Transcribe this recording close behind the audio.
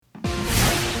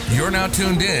You're now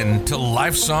tuned in to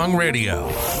Lifesong Radio,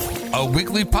 a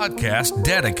weekly podcast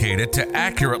dedicated to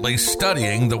accurately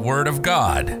studying the Word of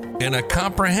God in a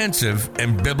comprehensive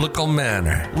and biblical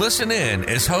manner. Listen in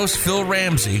as host Phil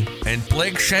Ramsey and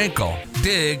Blake Schenkel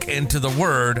dig into the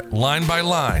Word line by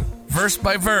line, verse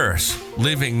by verse,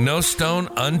 leaving no stone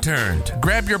unturned.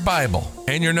 Grab your Bible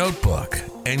and your notebook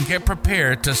and get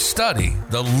prepared to study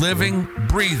the living,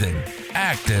 breathing,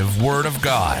 active Word of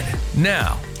God.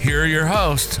 Now, here are your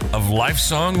hosts of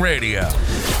Lifesong Radio.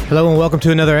 Hello and welcome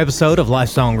to another episode of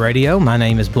Lifesong Radio. My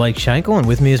name is Blake Schenkel and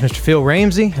with me is Mr. Phil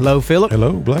Ramsey. Hello, Philip.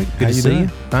 Hello, Blake. Good to see you.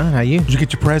 Fine, how are you? Did you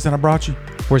get your present I brought you?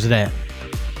 Where's it at?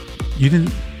 You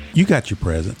didn't? You got your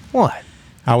present. What?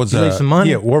 I was Did you leave some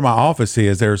money? Yeah, where my office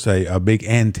is, there's a big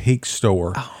antique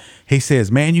store. Oh. He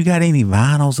says, "Man, you got any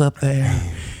vinyls up there?"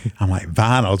 I'm like,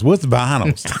 "Vinyls? What's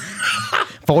vinyls?"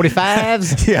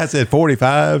 45s? Yeah, I said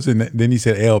 45s, and then he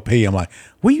said LP. I'm like,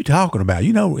 "What are you talking about?"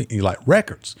 You know, you like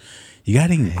records. You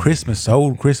got any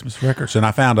old Christmas records? And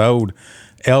I found an old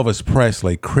Elvis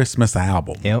Presley Christmas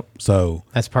album. Yep. So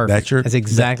That's perfect. That's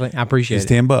exactly. I appreciate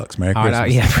it's it. $10. Merry All Christmas.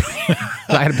 right, yeah.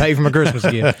 I had to pay for my Christmas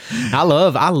gift. I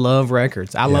love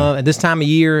records. I love at this time of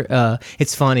year.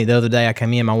 It's funny. The other day I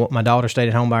come in. My daughter stayed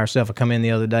at home by herself. I come in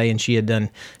the other day and she had done.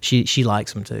 She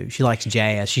likes them too. She likes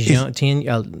jazz. She's young, 10.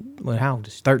 How old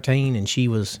is she? 13, and she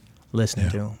was listening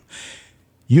to them.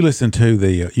 You listen to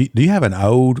the. Do you have an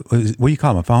old? What do you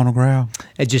call them? A phonograph?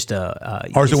 It's just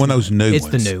or is it one of those new ones?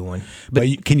 It's the new one.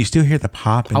 But can you still hear the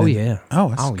pop? Oh yeah. Oh,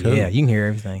 that's cool. Yeah. You can hear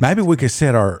everything. Maybe we could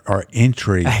set our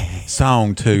entry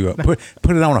song to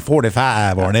put it on a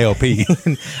 45 or an LP. I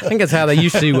think that's how they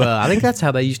used to. I think that's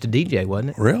how they used to DJ, wasn't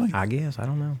it? Really? I guess. I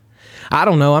don't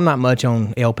know. I'm not much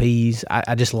on LPs.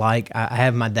 I just like, I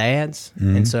have my dad's.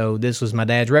 Mm-hmm. And so this was my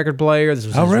dad's record player. This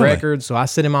was his record. So I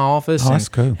sit in my office that's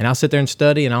cool. And I'll sit there and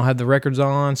study and I'll have the records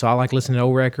on. So I like listening to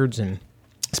old records, and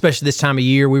especially this time of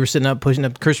year. We were sitting up pushing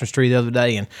up the Christmas tree the other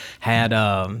day and had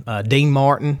Dean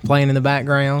Martin playing in the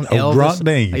background. Oh, Elvis. drunk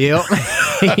Dean.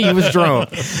 Yep. He was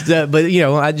drunk. So, but,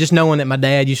 I just knowing that my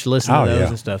dad used to listen to those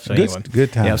and stuff. So anyway.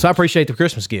 Good time. Yeah, so I appreciate the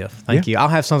Christmas gift. Thank you. I'll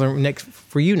have something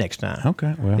for you next time.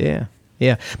 Okay, well.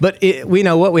 Yeah, but we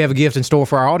know what we have a gift in store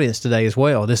for our audience today as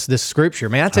well. This scripture,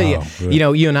 man. I tell you,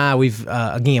 good. you and I, we've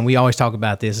again, we always talk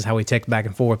about this is how we text back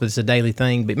and forth, but it's a daily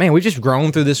thing. But man, we've just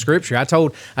grown through this scripture. I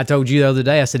told you the other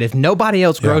day. I said if nobody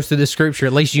else grows through this scripture,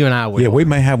 at least you and I will. Yeah, we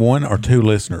may have one or two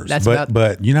listeners,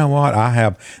 but you know what?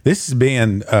 This has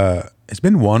been it's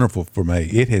been wonderful for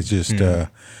me. It has just.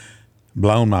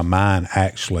 Blown my mind,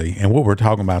 actually. And what we're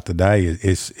talking about today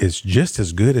is just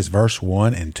as good as verse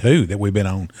 1 and 2 that we've been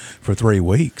on for 3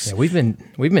 weeks. Yeah, we've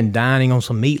been dining on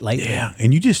some meat lately. Yeah,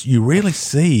 and you really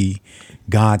see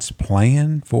God's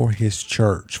plan for His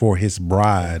church, for His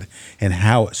bride, and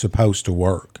how it's supposed to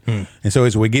work. And so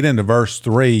as we get into verse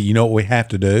 3, you know what we have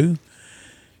to do?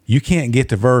 You can't get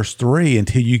to verse 3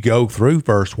 until you go through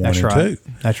verse 1 and 2.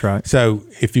 That's right. So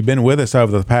if you've been with us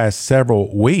over the past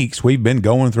several weeks, we've been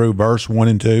going through verse 1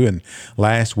 and 2, and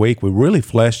last week we really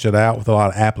fleshed it out with a lot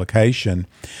of application.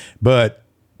 But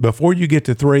before you get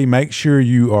to 3, make sure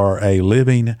you are a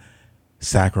living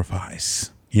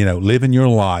sacrifice. Living your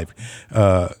life,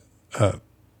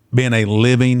 being a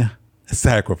living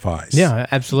sacrifice. Yeah,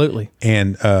 absolutely.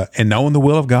 And knowing the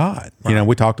will of God. Right.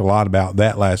 We talked a lot about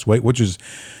that last week, which is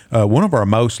one of our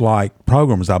most liked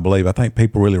programs, I believe. I think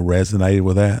people really resonated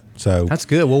with that. So that's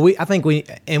good. Well, I think we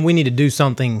need to do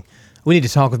something. We need to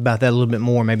talk about that a little bit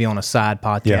more, maybe on a side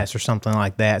podcast or something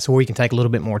like that, so we can take a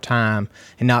little bit more time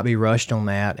and not be rushed on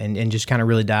that, and just kind of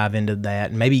really dive into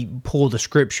that, and maybe pull the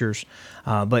scriptures.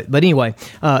 But anyway,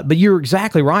 but you're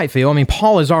exactly right, Phil. I mean,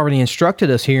 Paul has already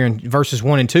instructed us here in verses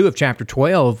 1 and 2 of chapter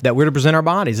 12 that we're to present our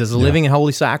bodies as a living and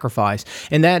holy sacrifice,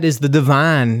 and that is the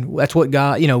divine. That's what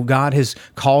God has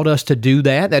called us to do.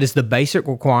 That is the basic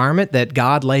requirement that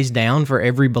God lays down for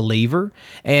every believer.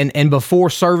 And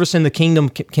before service in the kingdom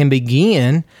can begin,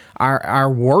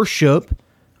 our worship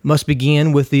must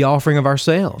begin with the offering of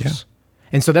ourselves. Yeah.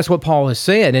 And so that's what Paul has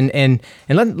said. And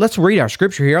let's read our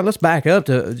scripture here. Let's back up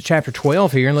to chapter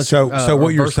 12 here. And let's so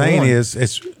what you're saying is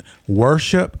it's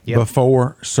worship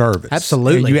before service.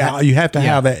 Absolutely. You have to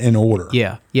have that in order.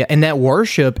 Yeah. And that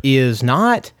worship is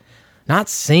not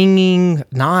singing,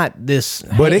 not this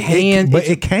but it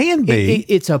can be.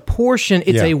 It's a portion,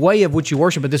 it's a way of which you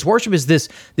worship, but this worship is this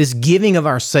giving of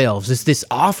ourselves. It's this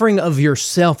offering of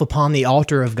yourself upon the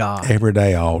altar of God. Every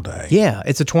day, all day. Yeah,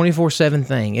 it's a 24/7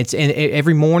 thing. And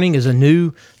every morning is a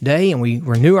new day, and we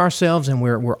renew ourselves, and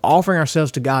we're offering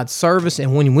ourselves to God's service.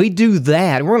 And when we do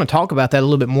that, and we're going to talk about that a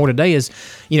little bit more today,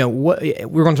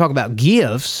 we're going to talk about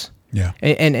gifts. Yeah.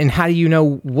 And how do you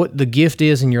know what the gift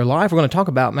is in your life? We're going to talk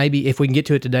about, maybe if we can get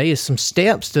to it today, is some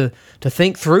steps to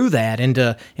think through that and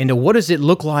to what does it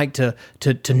look like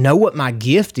to know what my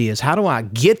gift is? How do I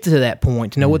get to that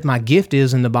point to know what my gift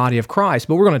is in the body of Christ?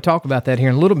 But we're going to talk about that here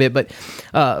in a little bit. But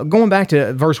going back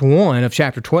to verse 1 of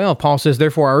chapter 12, Paul says,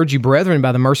 "Therefore I urge you, brethren,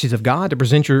 by the mercies of God, to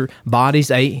present your bodies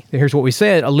here's what we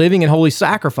said, a living and holy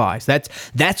sacrifice."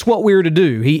 That's what we're to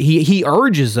do. He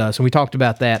urges us, and we talked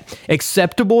about that,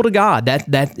 acceptable to God.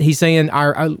 That he's saying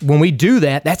when we do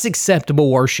that, that's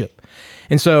acceptable worship.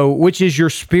 And so, which is your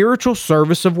spiritual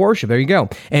service of worship. There you go.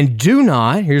 And do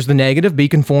not, here's the negative, be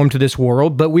conformed to this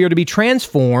world, but we are to be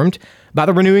transformed by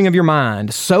the renewing of your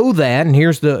mind, so that, and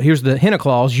here's the hina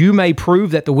clause, you may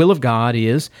prove that the will of God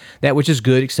is that which is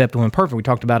good, acceptable, and perfect. We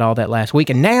talked about all that last week.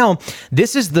 And now,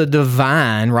 this is the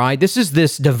divine, right? This is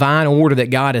this divine order that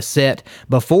God has set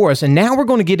before us. And now we're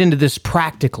going to get into this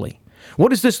practically. What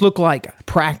does this look like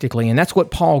practically? And that's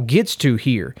what Paul gets to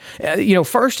here.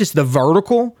 First it's the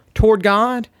vertical toward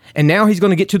God, and now he's going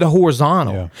to get to the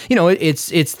horizontal. Yeah.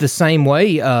 It's the same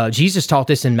way. Jesus taught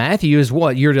this in Matthew, is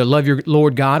what? You're to love your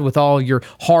Lord God with all your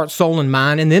heart, soul, and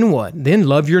mind, and then what? Then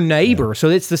love your neighbor. Yeah. So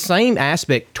it's the same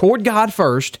aspect, toward God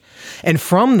first, and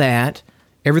from that,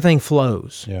 everything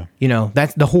flows. Yeah.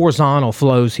 That's the horizontal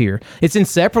flows here. It's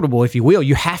inseparable, if you will.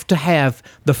 You have to have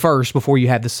the first before you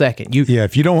have the second.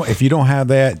 If you don't have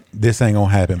that, this ain't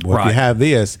gonna happen. Well, right. If you have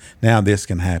this, now this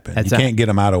can happen. You can't get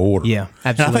them out of order. Yeah,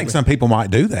 absolutely. And I think some people might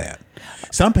do that.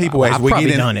 Some people, as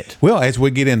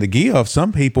we get into gifts,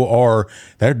 some people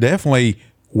they're definitely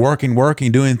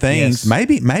working, doing things,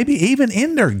 yes. maybe even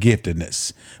in their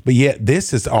giftedness, but yet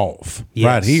this is off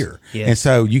right here. Yes. And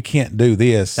so you can't do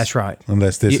this. That's right.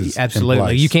 Unless this is absolutely. in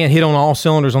place. You can't hit on all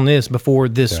cylinders on this before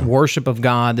this worship of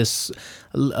God, this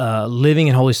living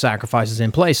and holy sacrifice is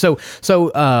in place. So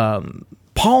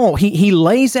Paul, he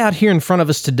lays out here in front of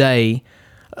us today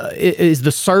is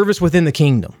the service within the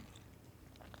kingdom.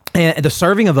 And the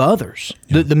serving of others,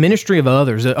 the ministry of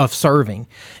others, of serving.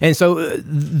 And so, here's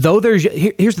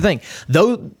the thing,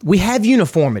 though we have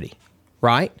uniformity,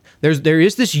 right? There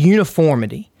is this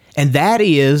uniformity, and that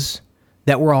is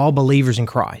that we're all believers in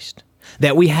Christ.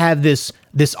 That we have this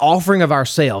offering of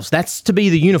ourselves. That's to be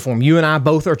the uniform. You and I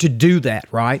both are to do that,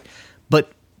 right?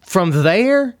 But from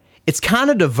there, it's kind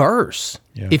of diverse,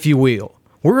 if you will.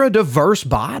 We're a diverse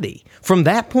body. From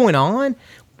that point on,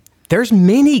 there's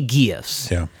many gifts.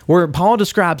 Yeah. Where Paul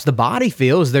describes the body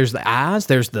feels, there's the eyes,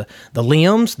 there's the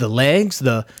limbs, the legs,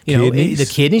 the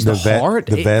kidneys, the heart,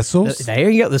 the vessels. There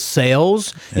you go, the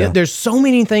cells. Yeah. There's so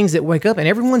many things that wake up, and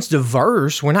everyone's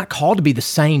diverse. We're not called to be the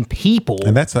same people.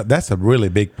 And that's a really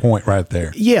big point right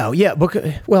there. Yeah.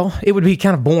 Because, it would be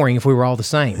kind of boring if we were all the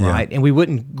same, right? And we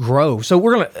wouldn't grow. So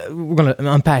we're gonna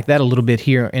unpack that a little bit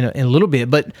here in a little bit.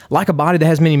 But like a body that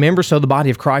has many members, so the body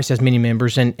of Christ has many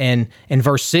members. And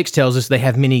verse 6 tells us they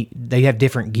have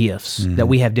different gifts. That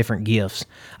we have different gifts.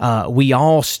 We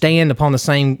all stand upon the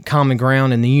same common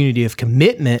ground in the unity of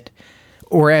commitment,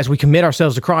 whereas we commit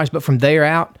ourselves to Christ, but from there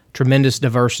out, tremendous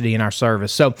diversity in our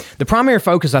service. So the primary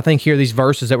focus, I think, here, these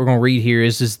verses that we're going to read here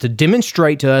is to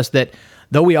demonstrate to us that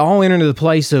though we all enter into the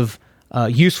place of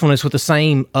usefulness with the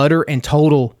same utter and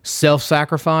total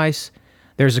self-sacrifice,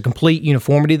 there's a complete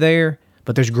uniformity there,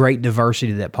 but there's great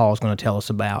diversity that Paul's going to tell us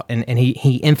about, and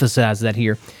he emphasized that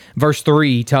here. Verse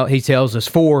 3, he tells us,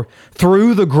 "For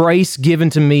through the grace given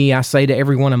to me, I say to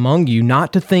everyone among you,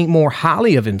 not to think more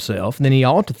highly of himself than he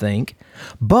ought to think,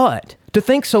 but to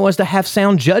think so as to have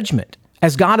sound judgment,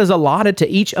 as God has allotted to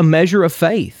each a measure of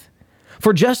faith.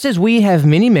 For just as we have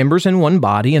many members in one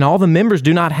body, and all the members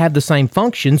do not have the same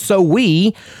function, so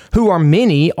we, who are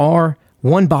many, are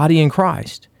one body in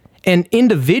Christ, and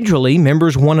individually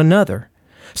members one another.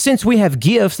 Since we have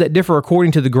gifts that differ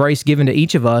according to the grace given to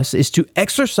each of us, is to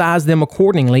exercise them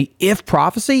accordingly, if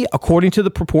prophecy, according to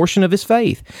the proportion of his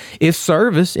faith, if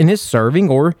service, in his serving,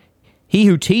 or he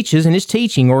who teaches in his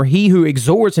teaching, or he who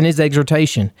exhorts in his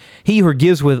exhortation, he who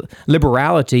gives with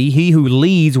liberality, he who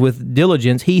leads with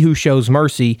diligence, he who shows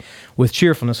mercy with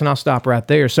cheerfulness." And I'll stop right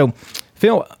there. So,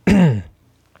 Phil,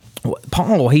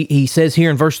 Paul, he says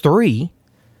here in verse 3,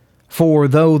 "For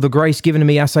though the grace given to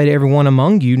me, I say to everyone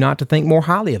among you not to think more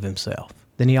highly of himself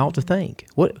than he ought to think."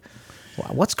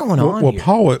 What's going on here?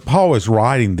 Paul is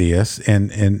writing this,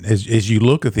 and as you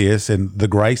look at this and the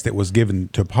grace that was given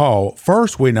to Paul,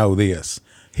 first we know this: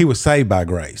 he was saved by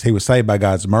grace. He was saved by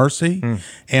God's mercy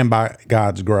and by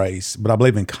God's grace. But I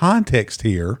believe in context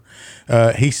here,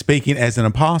 he's speaking as an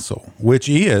apostle, which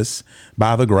is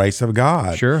by the grace of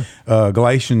God. Sure.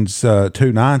 Galatians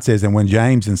 2:9 says, and when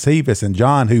James and Cephas and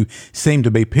John, who seemed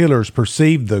to be pillars,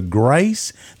 perceived the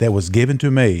grace that was given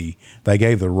to me, they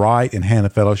gave the right and hand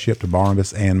of fellowship to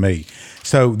Barnabas and me.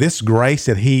 So this grace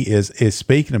that he is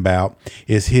speaking about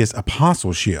is his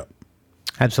apostleship.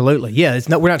 Absolutely. Yeah.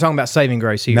 We're not talking about saving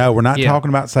grace here. No, we're not talking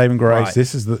about saving grace. Right.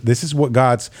 This is what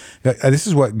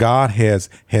God has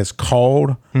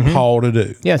called Paul to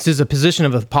do. Yeah, this is a position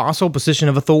of apostle, position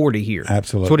of authority here.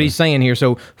 Absolutely. That's what he's saying here.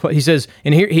 So he says,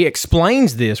 and here he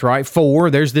explains this, right?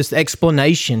 There's this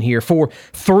explanation here.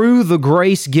 Through the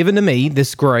grace given to me,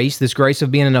 this grace of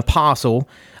being an apostle,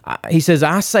 he says,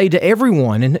 I say to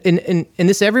everyone, and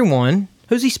this everyone,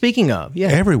 who's he speaking of? Yeah,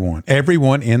 everyone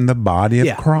in the body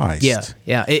of Christ.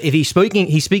 Yeah. If he's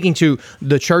speaking to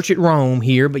the church at Rome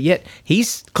here, but yet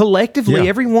he's collectively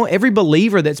every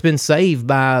believer that's been saved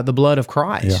by the blood of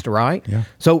Christ, right? Yeah.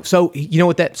 So you know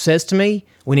what that says to me?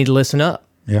 We need to listen up.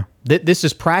 Yeah. This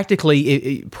is practically,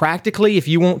 if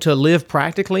you want to live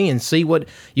practically and see what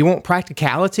you want,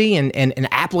 practicality and an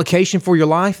application for your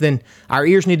life, then our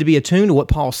ears need to be attuned to what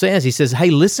Paul says. He says, hey,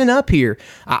 listen up here.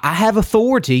 I have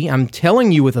authority. I'm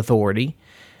telling you with authority,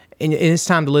 and it's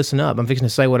time to listen up. I'm fixing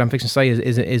to say what I'm fixing to say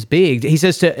is big. He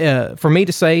says, for me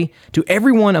to say to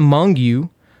everyone among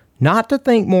you, not to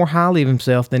think more highly of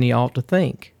himself than he ought to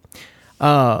think.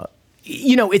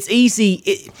 It's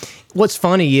easy. What's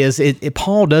funny is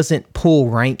Paul doesn't pull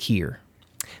rank here.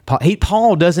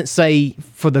 Paul doesn't say,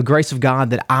 for the grace of God,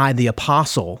 that I, the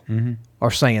apostle,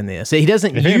 are saying this. He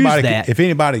doesn't use that. If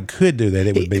anybody could do that,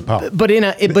 it would be Paul. But in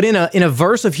a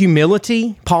verse of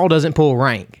humility, Paul doesn't pull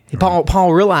rank. Right.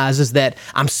 Paul realizes that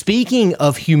I'm speaking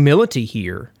of humility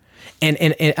here. And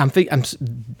I'm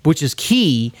which is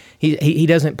key. He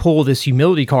doesn't pull this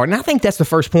humility card, and I think that's the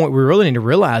first point we really need to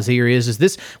realize here is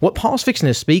this: what Paul's fixing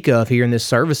to speak of here in this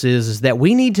service is that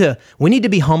we need to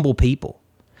be humble people,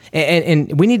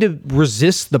 and we need to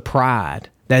resist the pride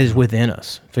that is within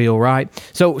us. Feel right?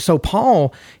 So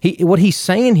Paul, what he's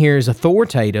saying here is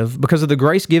authoritative because of the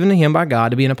grace given to him by God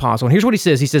to be an apostle. And here's what he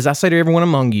says: he says, "I say to everyone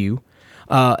among you,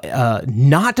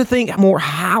 not to think more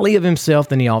highly of himself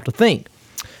than he ought to think."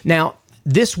 Now,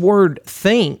 this word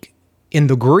 "think" in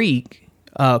the Greek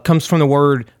comes from the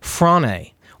word "phrone"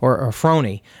 or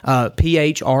 "phrone,"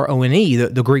 P-H-R-O-N-E,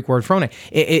 the Greek word "phrone."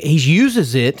 He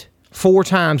uses it 4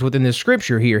 times within this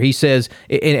scripture here. He says,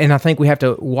 and I think we have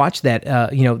to watch that,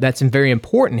 that's very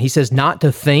important. He says not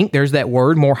to think, there's that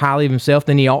word, more highly of himself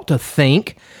than he ought to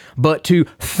think, but to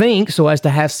think so as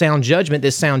to have sound judgment.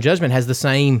 This sound judgment has the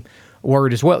same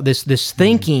word as well, this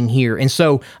thinking here. And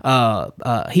so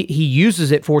he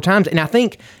uses it 4 times. And I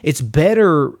think it's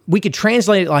better, we could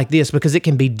translate it like this because it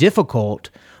can be difficult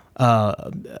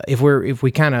if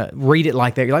we kind of read it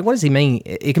like that. You're like, what does he mean?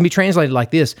 It can be translated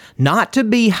like this: not to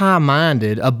be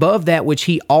high-minded above that which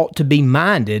he ought to be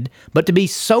minded, but to be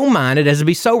so minded as to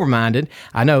be sober-minded.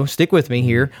 I know, stick with me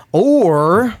here.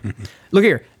 Or, look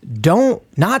here,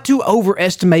 not to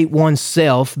overestimate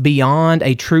oneself beyond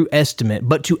a true estimate,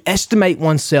 but to estimate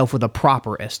oneself with a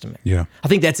proper estimate. Yeah. I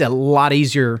think that's a lot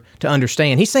easier to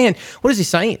understand. He's saying, what is he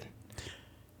saying?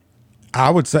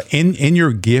 I would say in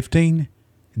your gifting,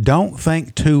 don't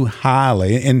think too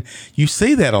highly. And you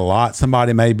see that a lot.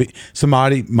 Somebody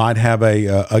might have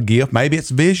a gift. Maybe it's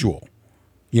visual.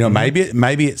 Maybe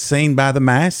it's seen by the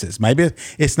masses. Maybe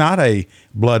it's not a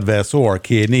blood vessel or a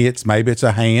kidney. Maybe it's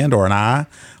a hand or an eye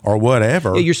or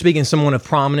whatever. Yeah, you're speaking to someone of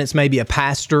prominence, maybe a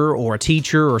pastor or a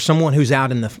teacher or someone who's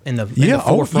out in the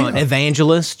forefront,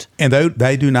 evangelist. And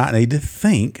they do not need to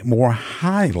think more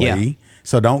highly. Yeah.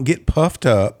 So don't get puffed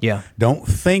up. Yeah. Don't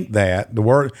think that. The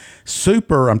word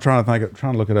super, I'm trying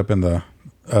to look it up in the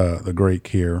Greek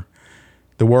here.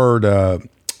 The word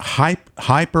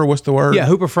hyper, what's the word? Yeah,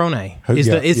 huperphrone.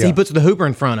 He puts the hooper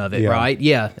in front of it, right?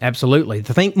 Yeah, absolutely.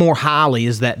 To think more highly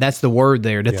that's the word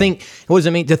there. To think, what does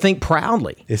it mean? To think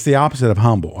proudly. It's the opposite of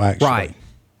humble, actually.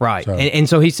 Right. So. And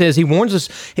so he says, he warns us,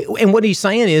 and what he's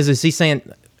saying is he's saying,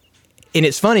 and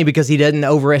it's funny because he doesn't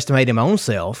overestimate his own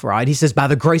self, right? He says, by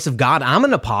the grace of God, I'm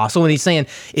an apostle. And he's saying,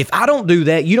 if I don't do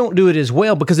that, you don't do it as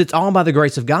well because it's all by the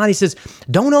grace of God. He says,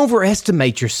 don't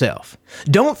overestimate yourself.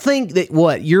 Don't think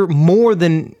that you're more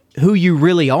than who you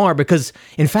really are, because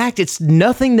in fact it's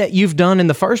nothing that you've done in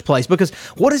the first place. Because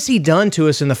what has he done to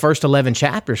us in the first 11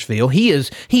 chapters, Phil? He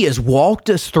has walked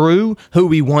us through who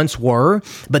we once were,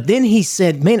 but then he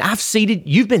said, man,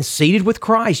 you've been seated with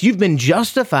Christ, you've been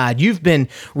justified, you've been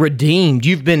redeemed,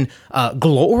 you've been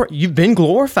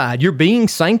glorified, you're being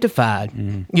sanctified.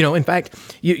 In fact,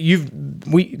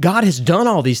 God has done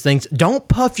all these things. Don't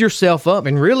puff yourself up.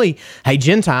 And really, hey,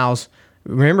 Gentiles,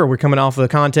 remember, we're coming off of the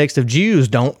context of Jews.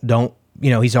 Don't,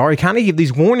 he's already kind of give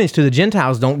these warnings to the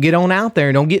Gentiles. Don't get on out there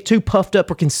and don't get too puffed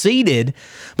up or conceited,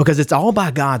 because it's all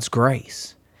by God's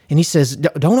grace. And he says,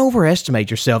 don't overestimate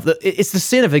yourself. It's the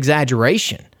sin of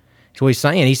exaggeration. That's what he's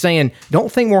saying. He's saying,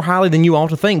 don't think more highly than you ought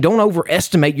to think. Don't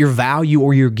overestimate your value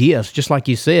or your gifts, just like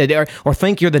you said, or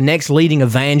think you're the next leading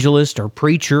evangelist or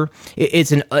preacher.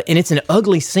 It's an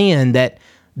ugly sin that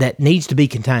needs to be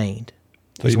contained.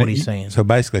 That's what he's saying. So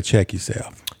basically, check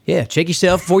yourself. Yeah, check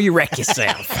yourself before you wreck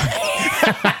yourself.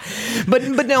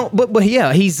 but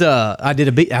yeah, he's I did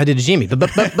a Jimmy, but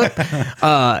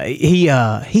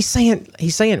he's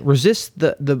saying resist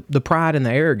the pride and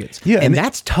the arrogance. Yeah, and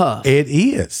that's tough. It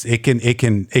is. It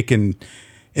can,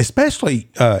 especially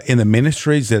in the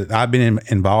ministries that I've been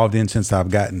involved in since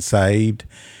I've gotten saved.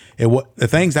 The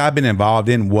things I've been involved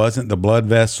in wasn't the blood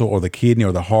vessel or the kidney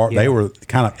or the heart. Yeah. They were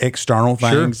kind of external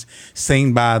things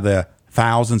seen by the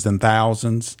thousands and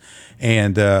thousands.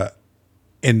 And the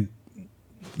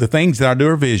things that I do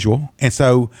are visual. And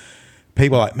so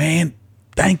people are like, man,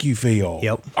 thank you, Phil.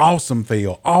 Yep. Awesome,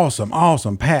 Phil. Awesome.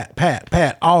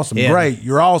 Pat. Awesome. Yeah. Great.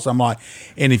 You're awesome. Like,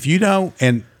 and if you don't,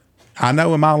 and I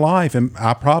know in my life, and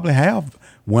I probably have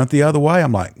went the other way,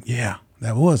 I'm like, yeah,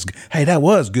 that was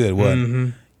good. Mm-hmm.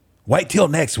 Wait till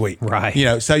next week.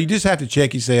 Right. So you just have to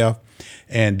check yourself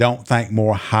and don't think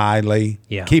more highly.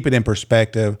 Yeah. Keep it in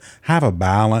perspective. Have a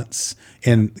balance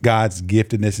in God's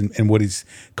giftedness and what he's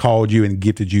called you and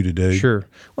gifted you to do. Sure.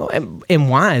 Well, and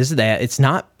why is that? It's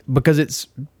not because it's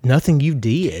nothing you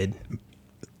did.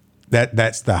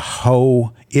 That's the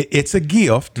whole. It's a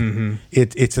gift. Mm-hmm.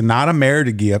 It's not a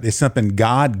merited gift. It's something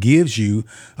God gives you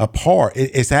a part.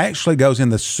 It actually goes in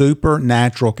the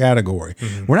supernatural category.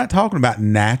 Mm-hmm. We're not talking about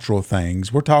natural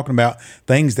things. We're talking about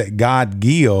things that God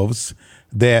gives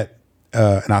that,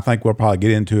 and I think we'll probably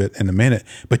get into it in a minute.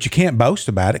 But you can't boast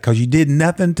about it because you did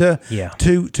nothing to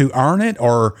earn it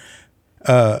or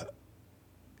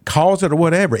cause it or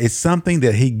whatever. It's something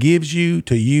that he gives you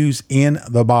to use in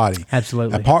the body.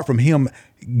 Absolutely. Apart from him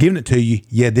giving it to you,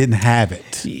 you didn't have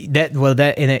it.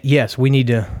 Yes, we need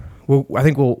to. I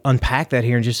think we'll unpack that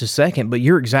here in just a second. But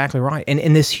you're exactly right.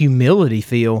 And this humility,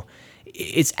 Phil,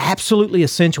 it's absolutely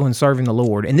essential in serving the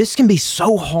Lord. And this can be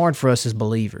so hard for us as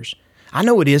believers. I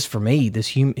know it is for me, this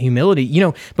humility,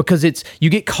 because you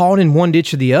get caught in one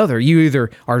ditch or the other. You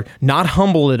either are not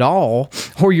humble at all,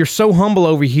 or you're so humble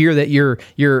over here that you're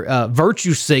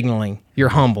virtue signaling your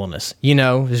humbleness.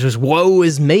 It's just woe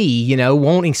is me,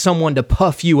 wanting someone to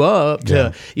puff you up.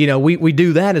 We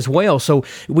do that as well. So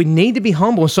we need to be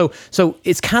humble. So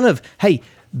it's kind of, hey,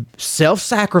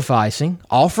 self-sacrificing,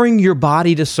 offering your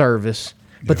body to service.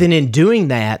 But then in doing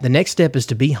that, the next step is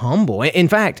to be humble. In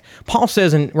fact, Paul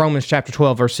says in Romans chapter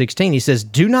 12, verse 16, he says,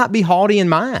 do not be haughty in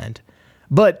mind,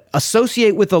 but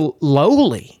associate with the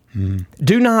lowly.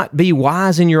 Do not be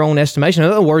wise in your own estimation. In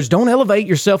other words, don't elevate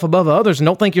yourself above others and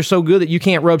don't think you're so good that you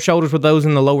can't rub shoulders with those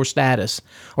in the lower status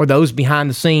or those behind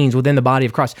the scenes within the body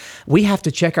of Christ. We have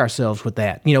to check ourselves with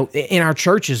that. In our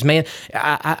churches, man,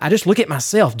 I just look at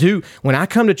myself. When I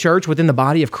come to church within the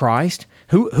body of Christ,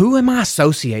 who am I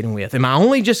associating with? Am I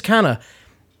only just kind of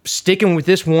sticking with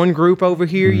this one group over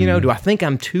here? Do I think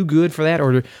I'm too good for that?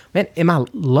 Or, man, am I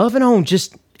loving on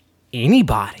just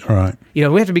anybody? All right. We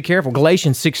have to be careful.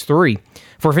 Galatians 6:3.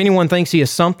 For if anyone thinks he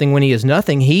is something when he is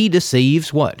nothing, he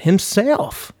deceives what?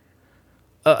 Himself.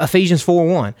 Ephesians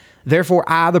 4:1. Therefore,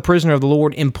 I, the prisoner of the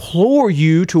Lord, implore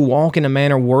you to walk in a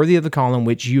manner worthy of the calling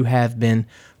which you have been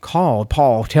called.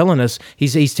 Paul telling us,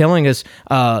 he's telling us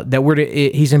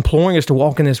that he's imploring us to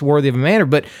walk in this worthy of a manner.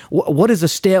 But what is the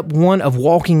step one of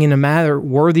walking in a manner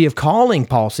worthy of calling?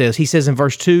 Paul says. He says in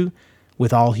verse 2,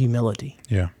 with all humility.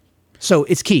 Yeah. So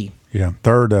it's key. Yeah.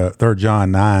 Third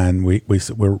John 9, we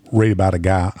read about a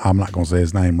guy. I'm not going to say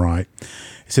his name right.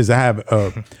 It says, I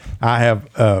have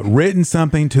written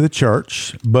something to the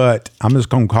church, but I'm just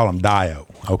going to call him Dio.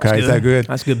 Okay, is that good?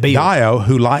 That's good. Dio,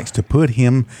 who likes to put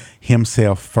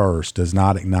himself first, does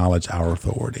not acknowledge our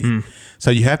authority.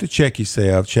 So you have to check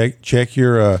yourself. Check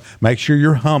your. Make sure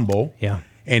you're humble. Yeah.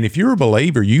 And if you're a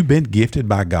believer, you've been gifted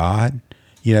by God.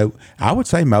 I would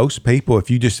say most people,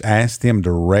 if you just ask them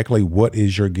directly, what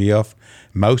is your gift?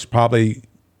 Most probably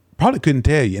probably couldn't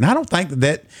tell you. And I don't think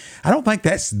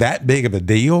that's that big of a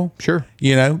deal. Sure.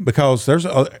 Because there's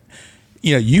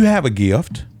you have a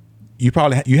gift. You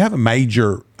have a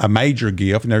major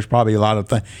gift, and there's probably a lot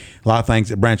of things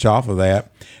that branch off of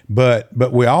that. But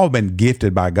we all have been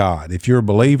gifted by God. If you're a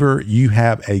believer, you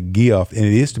have a gift, and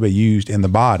it is to be used in the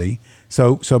body.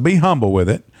 So be humble with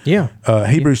it. Yeah.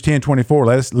 Hebrews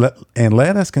 10:24.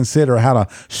 Let us consider how to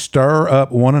stir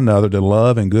up one another to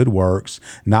love and good works,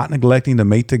 not neglecting to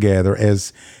meet together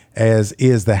as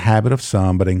is the habit of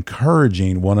some, but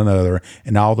encouraging one another,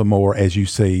 and all the more as you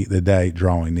see the day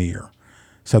drawing near.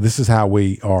 So this is how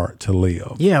we are to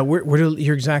live. Yeah,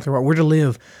 you're exactly right. We're to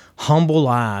live humble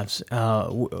lives.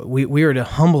 We are to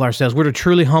humble ourselves. We're to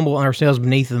truly humble ourselves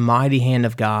beneath the mighty hand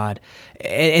of God.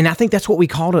 And I think that's what we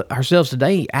call ourselves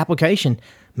today. Application.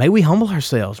 May we humble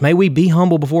ourselves. May we be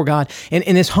humble before God.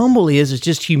 And this humble is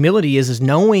just humility is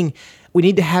knowing, we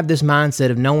need to have this mindset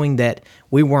of knowing that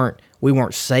we weren't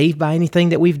saved by anything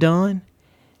that we've done.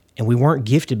 And we weren't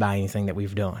gifted by anything that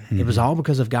we've done. Mm-hmm. It was all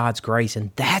because of God's grace.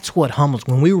 And that's what humbles.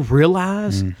 When we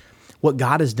realize what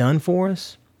God has done for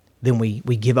us, then we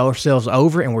give ourselves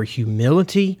over and we're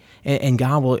humility, and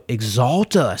God will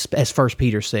exalt us, as 1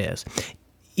 Peter says.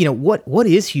 What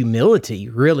is humility,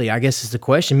 really, I guess is the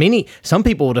question. Some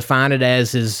people will define it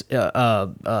as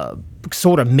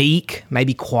sort of meek,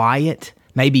 maybe quiet,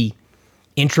 maybe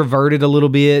introverted a little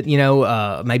bit,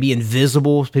 maybe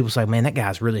invisible. People say, man, that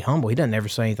guy's really humble. He doesn't ever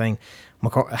say anything.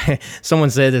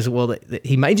 Someone said this, well,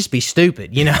 he may just be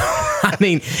stupid, I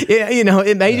mean,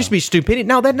 it may just be stupidity.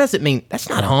 No, that doesn't mean, that's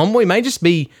not humble. He may just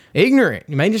be ignorant.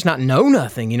 He may just not know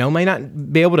nothing, may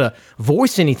not be able to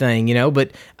voice anything,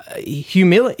 but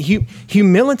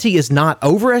humility is not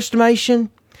overestimation,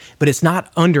 but it's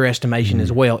not underestimation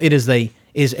as well. It is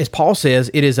as Paul says,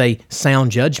 it is a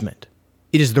sound judgment.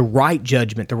 It is the right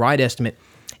judgment, the right estimate.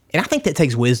 And I think that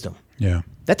takes wisdom. Yeah.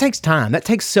 That takes time. That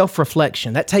takes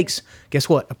self-reflection. That takes, guess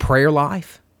what, a prayer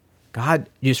life. God,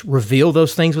 just reveal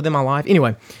those things within my life.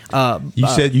 Anyway.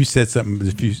 You said something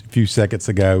a few seconds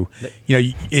ago.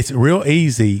 It's real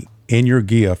easy in your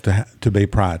gift to be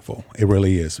prideful. It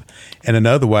really is. And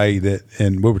another way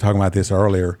and we were talking about this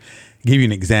earlier, give you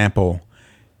an example.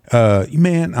 Here's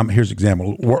an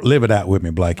example. Live it out with me,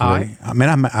 Blake. Right.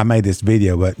 I made this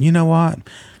video, but you know what?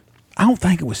 I don't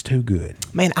think it was too good.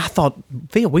 Man, I thought,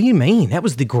 Phil, what do you mean? That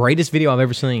was the greatest video I've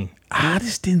ever seen. I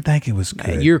just didn't think it was good.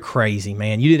 Man, you're crazy,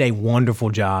 man. You did a wonderful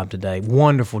job today.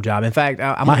 Wonderful job. In fact,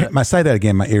 say that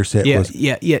again. My ear set was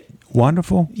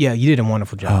wonderful. Yeah, you did a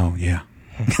wonderful job. Oh yeah.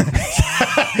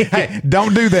 Hey,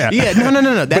 don't do that. Yeah,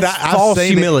 no. That's false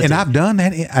humility. And I've done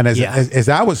that. And as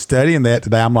I was studying that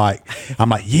today, I'm like,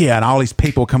 yeah. And all these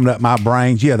people coming up my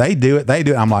brains, yeah, they do it.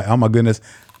 I'm like, oh my goodness,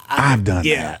 I've done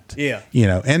that. Yeah.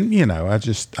 I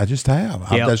just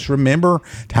have. I just remember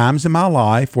times in my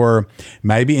life where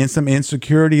maybe in some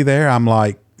insecurity there, I'm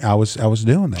like, I was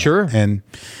doing that. Sure. And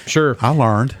sure. I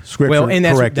learned scripture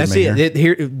corrected me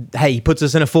here. Hey, he puts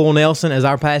us in a full Nelson, as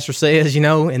our pastor says,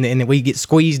 and then we get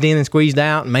squeezed in and squeezed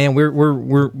out. And man, we're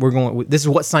going, this is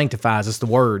what sanctifies us, the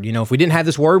word. If we didn't have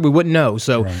this word, we wouldn't know.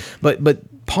 So, right.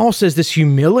 But Paul says this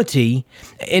humility,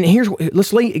 and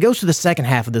it goes to the second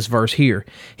half of this verse here.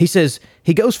 He says,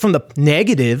 he goes from the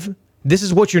negative, this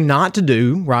is what you're not to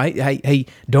do, right? Hey,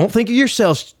 don't think of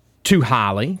yourselves too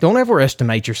highly. Don't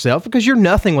overestimate yourself, because you're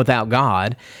nothing without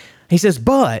God. He says,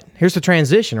 but here's the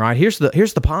transition, right? Here's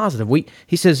the positive.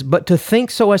 He says, but to think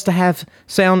so as to have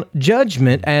sound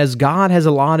judgment, as God has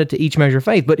allotted to each measure of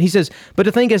faith. But he says, but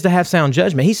to think as to have sound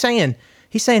judgment. He's saying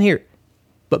here,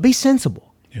 but be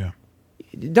sensible. Yeah.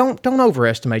 Don't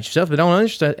overestimate yourself, but don't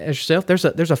underestimate yourself. There's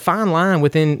a fine line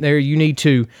within there. You need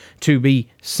to be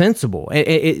sensible.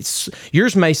 It's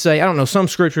yours may say, I don't know, some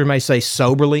scripture may say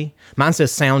soberly. Mine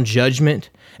says sound judgment.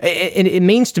 It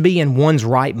means to be in one's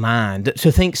right mind,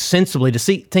 to think sensibly, to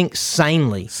think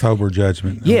sanely. Sober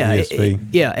judgment. Yeah,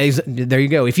 there you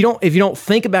go. If you don't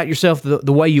think about yourself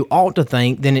the way you ought to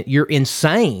think, then you're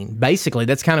insane. Basically,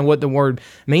 that's kind of what the word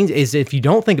means. Is if you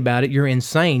don't think about it, you're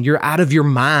insane. You're out of your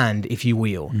mind, if you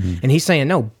will. Mm-hmm. And he's saying,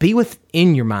 no, be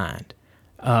within your mind.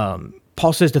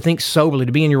 Paul says to think soberly,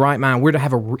 to be in your right mind. We're to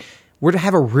have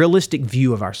a realistic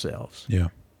view of ourselves. Yeah.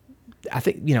 I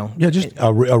think, just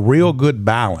a real good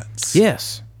balance.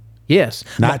 Yes.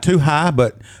 Not too high,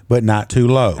 but not too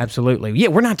low. Absolutely. Yeah,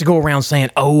 we're not to go around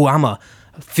saying, oh, I'm a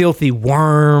filthy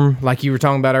worm, like you were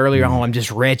talking about earlier. Oh, I'm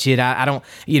just wretched. I don't,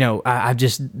 I'm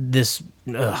just this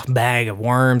bag of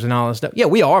worms and all this stuff. Yeah,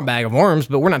 we are a bag of worms,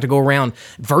 but we're not to go around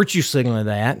virtue signaling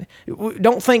that.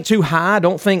 Don't think too high,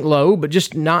 don't think low, but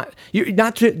just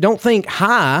don't think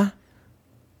high,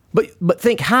 but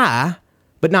think high,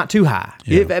 but not too high.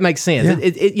 Yeah. If that makes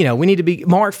sense. Yeah. We need to be.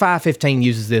 Mark 5:15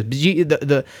 uses this.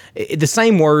 The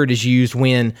same word is used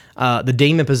when the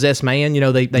demon possessed man.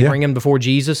 They bring him before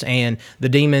Jesus, and the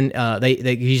demon.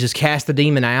 Jesus cast the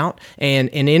demon out, and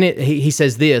in it he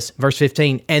says this, verse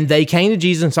 15. And they came to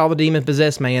Jesus and saw the demon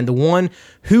possessed man, the one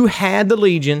who had the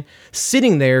legion,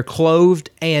 sitting there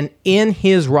clothed and in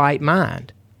his right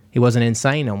mind. He wasn't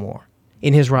insane no more.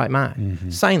 In his right mind,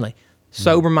 sanely,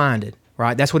 sober minded.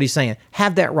 Right, that's what he's saying.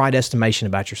 Have that right estimation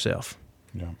about yourself.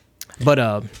 Yeah.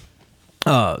 But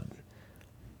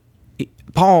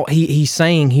Paul, he's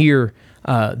saying here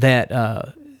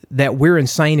that we're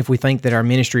insane if we think that our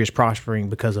ministry is prospering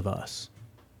because of us.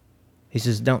 He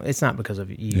says, "Don't. It's not because of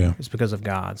you. Yeah. It's because of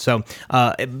God." So,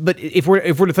 but if we're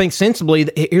to think sensibly,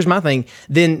 here's my thing.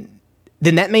 Then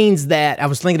that means that I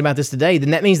was thinking about this today. Then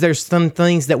that means there's some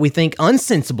things that we think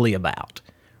unsensibly about.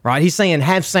 Right, he's saying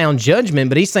have sound judgment,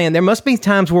 but he's saying there must be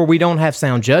times where we don't have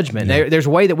sound judgment. Yeah. There's a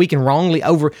way that we can wrongly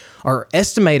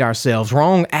estimate ourselves,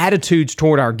 wrong attitudes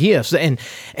toward our gifts, and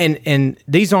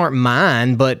these aren't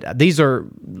mine, but these are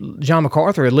John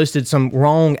MacArthur had listed some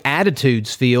wrong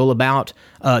attitudes, Phil, about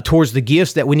towards the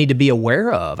gifts that we need to be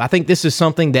aware of. I think this is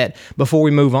something that before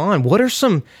we move on, what are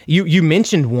some? You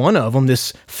mentioned one of them,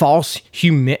 this false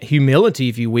humility,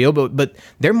 if you will, but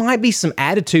there might be some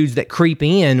attitudes that creep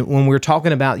in when we're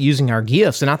talking about using our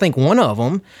gifts, and I think one of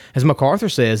them, as MacArthur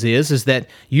says, is that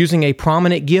using a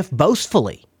prominent gift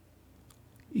boastfully.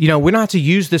 We're not to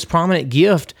use this prominent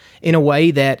gift in a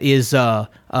way that is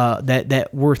that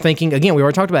we're thinking. Again, we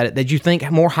already talked about it. That you think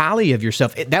more highly of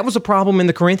yourself. That was a problem in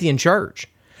the Corinthian church.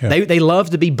 Yeah. They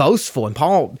love to be boastful, and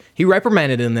Paul he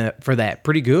reprimanded them for that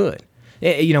pretty good.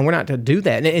 We're not to do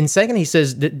that. And second, he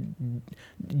says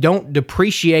that don't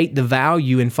depreciate the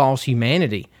value in false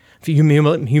humility.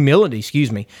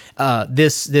 Excuse me.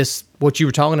 This what you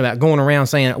were talking about, going around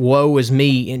saying "woe is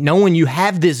me," and knowing you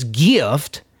have this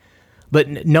gift,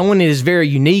 but knowing it is very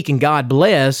unique and God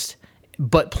blessed,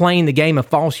 but playing the game of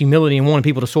false humility and wanting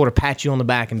people to sort of pat you on the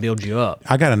back and build you up.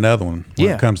 I got another one when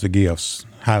it comes to gifts.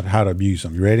 How to abuse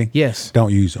them. You ready? Yes.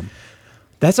 Don't use them.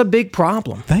 That's a big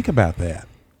problem. Think about that.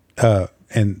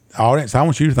 And audience, I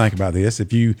want you to think about this.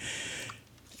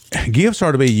 Gifts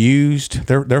are to be used.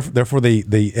 They're for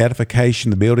the edification,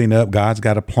 the building up. God's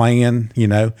got a plan.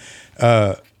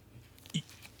 They're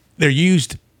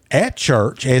used at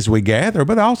church as we gather,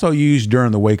 but also used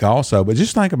during the week also. But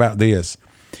just think about this: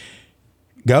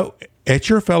 go at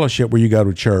your fellowship where you go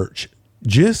to church.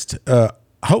 Just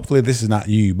hopefully this is not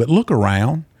you, but look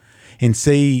around and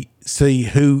see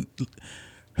who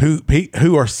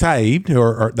are saved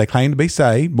or they claim to be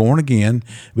saved, born again,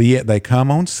 but yet they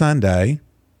come on Sunday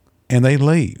and they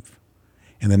leave.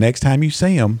 And the next time you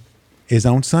see them is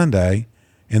on Sunday,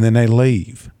 and then they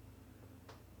leave.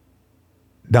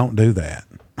 Don't do that.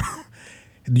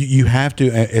 You have to,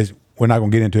 as we're not going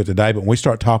to get into it today, but when we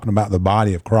start talking about the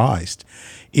body of Christ,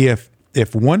 if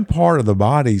one part of the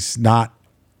body's not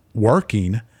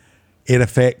working, it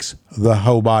affects the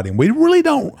whole body. And we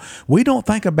don't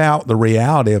think about the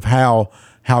reality of how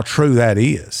true that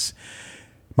is.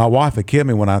 My wife would kill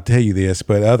me when I tell you this,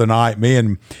 but the other night, me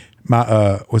and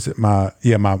my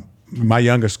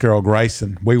youngest girl,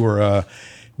 Grayson, we were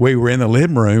in the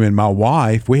living room, and my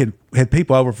wife, we had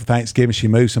people over for Thanksgiving. She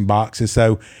moved some boxes,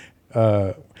 so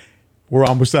we're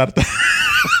almost out of time.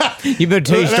 You better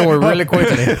tell your story really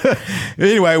quickly.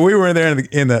 Anyway, we were in there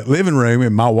in the living room,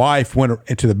 and my wife went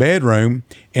into the bedroom,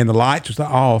 and the lights was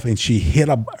off, and she hit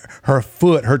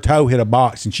her toe hit a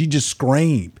box, and she just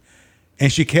screamed,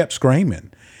 and she kept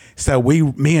screaming. So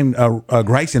me and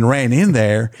Grayson ran in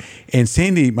there, and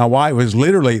Cindy, my wife, was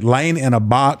literally laying in a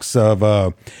box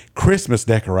of Christmas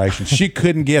decorations. She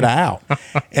couldn't get out.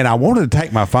 And I wanted to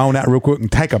take my phone out real quick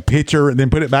and take a picture and then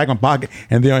put it back in my pocket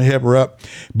and then help her up.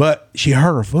 But she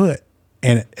hurt her foot,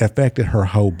 and it affected her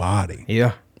whole body.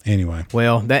 Yeah. Anyway,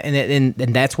 well, and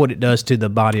that's what it does to the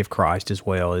body of Christ as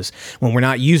well. Is when we're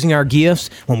not using our gifts,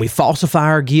 when we falsify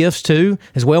our gifts too,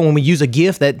 as well. When we use a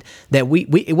gift that we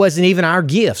it wasn't even our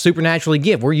gift, supernaturally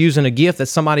gift. We're using a gift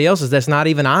that's somebody else's that's not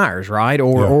even ours, right?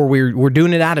 Or we're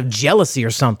doing it out of jealousy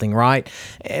or something, right?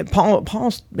 And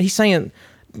Paul's he's saying.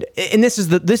 And this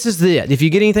is it. If you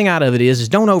get anything out of it is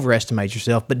don't overestimate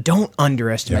yourself, but don't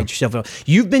underestimate yourself.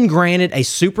 You've been granted a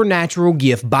supernatural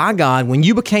gift by God when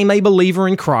you became a believer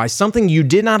in Christ, something you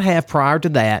did not have prior to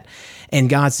that, and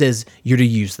God says you're to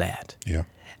use that. Yeah.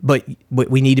 But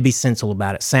we need to be sensible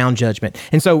about it, sound judgment.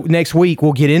 And so next week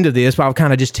we'll get into this, but I'll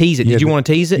kind of just tease it. Did you want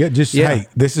to tease it? Yeah, hey,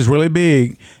 this is really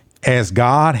big. as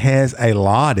God has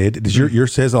allotted, does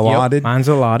yours says allotted? Yep, mine's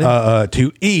allotted.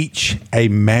 To each a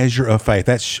measure of faith.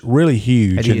 That's really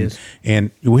huge. It is.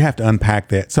 And we have to unpack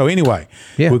that. So anyway,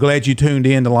 we're glad you tuned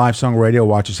in to Lifesong Radio.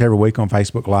 Watch us every week on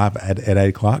Facebook Live at 8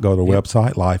 o'clock. Go to the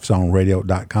website,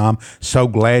 lifesongradio.com. So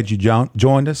glad you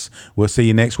joined us. We'll see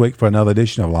you next week for another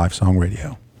edition of Lifesong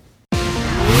Radio.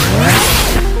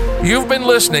 You've been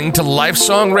listening to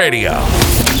Lifesong Radio.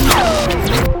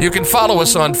 You can follow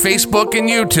us on Facebook and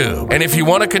YouTube. And if you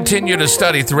want to continue to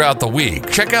study throughout the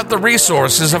week, check out the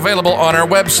resources available on our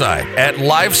website at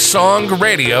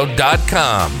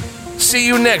lifesongradio.com. See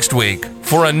you next week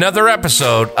for another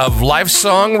episode of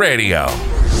Lifesong Radio.